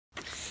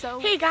So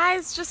hey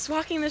guys, just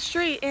walking the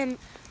street, and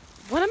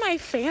one of my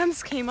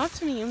fans came up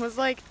to me and was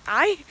like,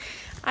 I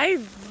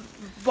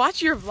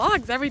watch your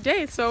vlogs every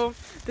day, so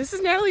this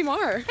is Natalie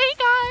Marr. Hey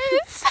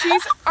guys!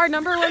 She's our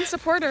 #1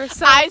 supporter.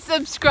 So I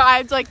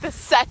subscribed like the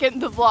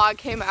second the vlog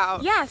came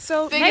out. yeah,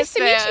 so Biggest nice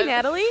to meet fan. you,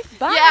 Natalie.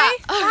 Bye. Yeah.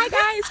 Bye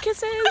guys,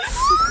 kisses.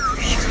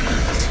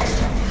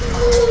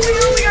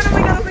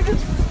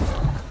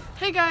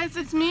 Hey guys,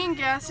 it's me and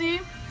Gassy,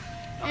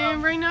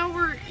 and right now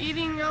we're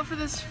eating out for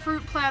this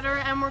fruit platter,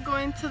 and we're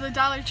going to the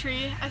Dollar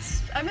Tree.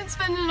 I've been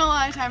spending a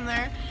lot of time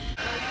there.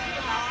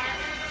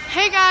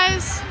 Hey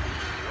guys!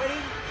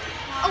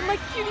 Oh my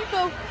cutie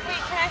bow! Wait,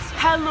 can I see?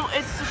 Hello,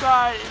 it's the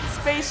garden.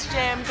 Space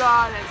Jam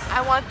Garden.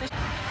 I want the.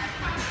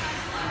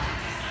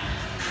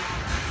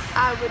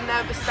 I would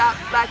never stop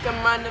like I'm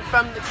running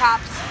from the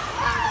cops.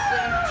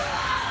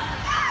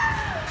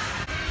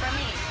 For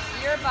me,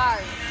 your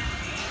bars.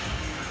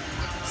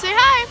 Say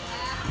hi!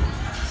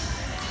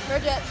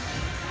 Bridget.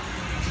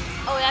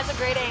 Oh, that's a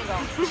great angle.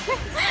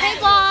 Hey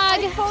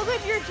vlog! I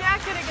folded your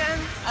jacket again.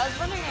 I was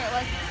wondering where it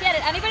was. Yeah,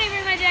 did anybody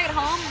bring my jacket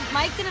home?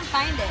 Mike didn't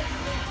find it.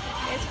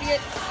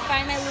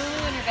 Find my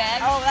Lulu in your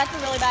bag. Oh, that's a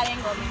really bad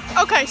angle of me.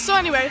 Okay, so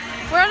anyway,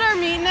 we're at our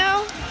meet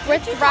now. We're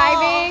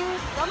thriving.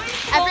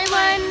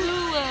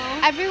 Lulu.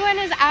 Everyone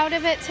is out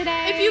of it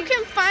today. If you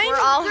can find We're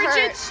all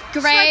Bridget's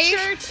gray,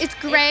 sweatshirt. it's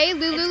gray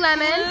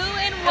Lululemon. Blue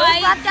and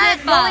white. left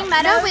at Bowling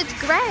No, it's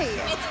gray.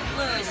 It's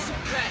blue.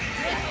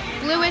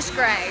 Bluish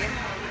gray.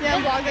 Yeah,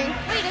 I'm vlogging.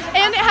 Wait, is it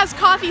And it has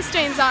coffee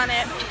stains on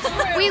it.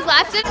 We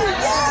left it.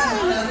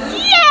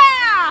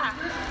 Yeah!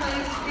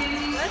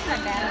 That's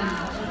not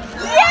bad.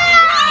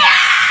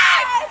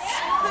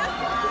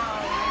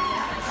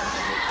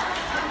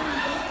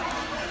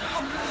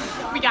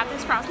 We got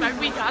this, Prospect.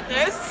 We got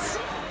this.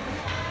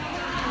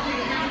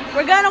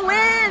 We're gonna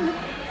win!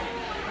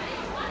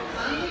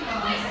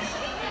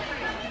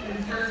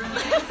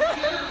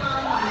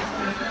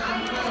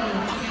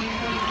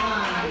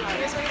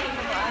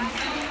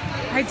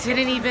 I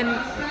didn't even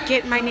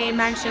get my name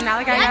mentioned. Not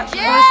like I got first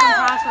and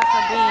password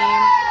for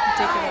being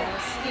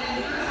ridiculous.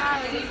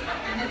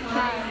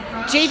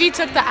 JV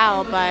took the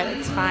L, but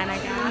it's fine, I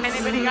guess.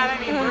 Anybody got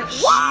any more? 8.2.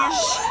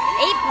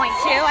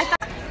 I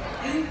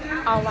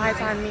thought. All eyes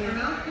on me.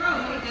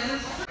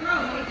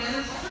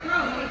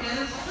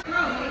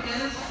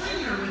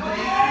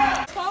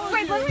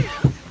 Wait, let me.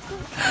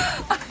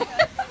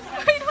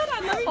 Wait,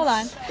 hold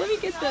on. Let me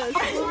get this.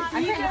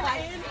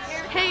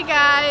 Hey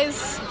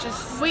guys,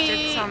 Just we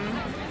did some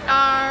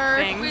are.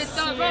 things.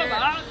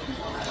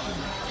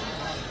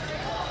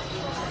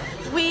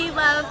 We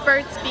love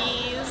Burt's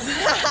Bees.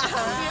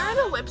 We're in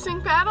a lip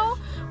sync battle.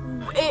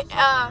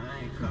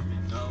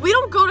 We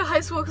don't go to high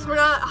school because we're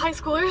not high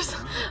schoolers,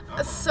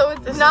 so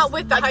it's not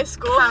with the high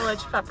school. College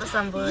pep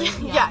assembly.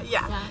 Yeah.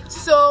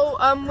 So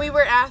we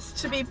were asked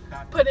to be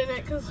put in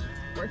it because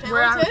we're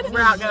talented.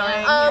 We're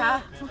outgoing.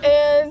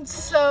 And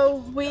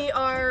so we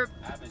are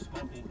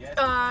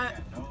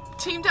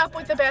teamed up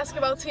with the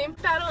basketball team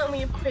battle, and we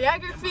have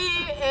choreography,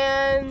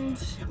 and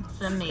It's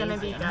amazing. Gonna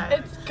be good.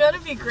 it's gonna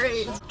be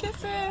great.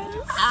 Kisses.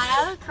 I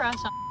have a crush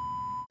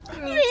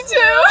on. Me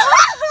too.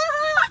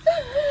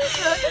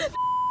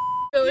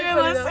 Really You're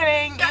funny though.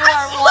 listening. You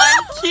are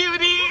one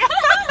cutie.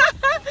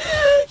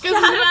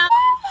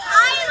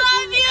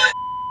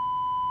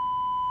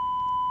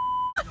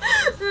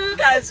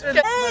 Guys,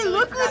 Hey,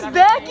 look who's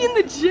back in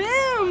the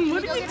gym!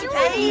 What are you doing?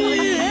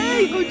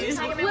 Hey, go do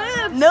some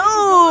flips!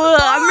 No,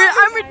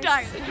 I'm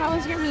retired. How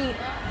was your meet?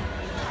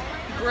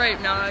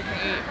 great. Now I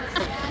can eat.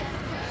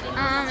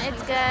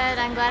 It's good.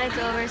 I'm glad it's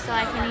over so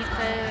I can eat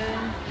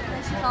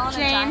food.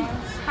 Jane,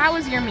 how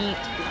was your meet?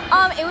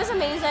 It was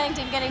amazing.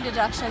 Didn't get any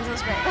deductions. It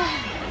was great.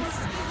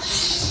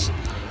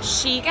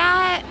 She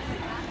got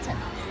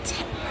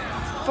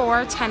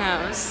 4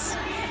 10-0s.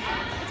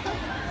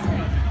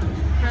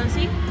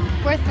 Rosie?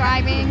 We're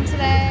thriving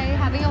today,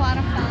 having a lot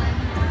of fun.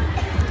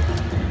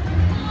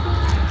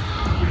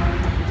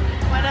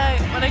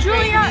 What a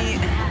great meet.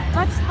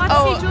 Let's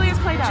Oh, see Julia's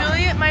Play-Doh.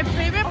 Julia, my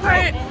favorite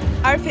part,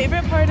 our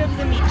favorite part of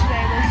the meet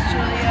today was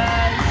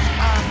Julia's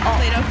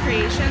Play-Doh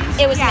creations.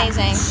 It was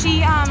amazing. She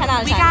 10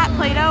 out of we 10. got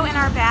Play-Doh in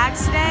our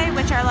bags today,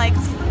 which are like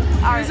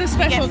our It was a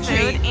special we get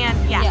food, treat. and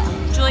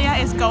Julia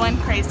is going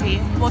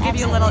crazy. We'll give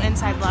you a little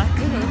inside look.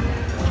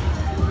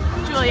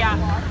 Julia,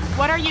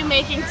 what are you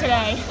making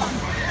today?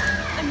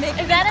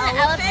 Is that an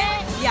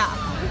elephant? Yeah.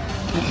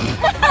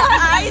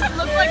 My eyes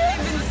look like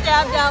they've been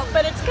stabbed out,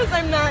 but it's because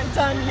I'm not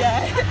done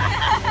yet.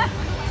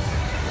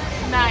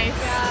 Nice.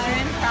 You're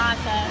in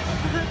process.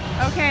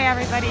 Okay,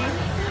 everybody.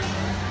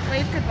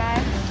 Wave goodbye.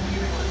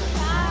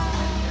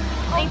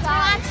 Thanks for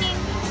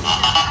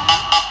watching.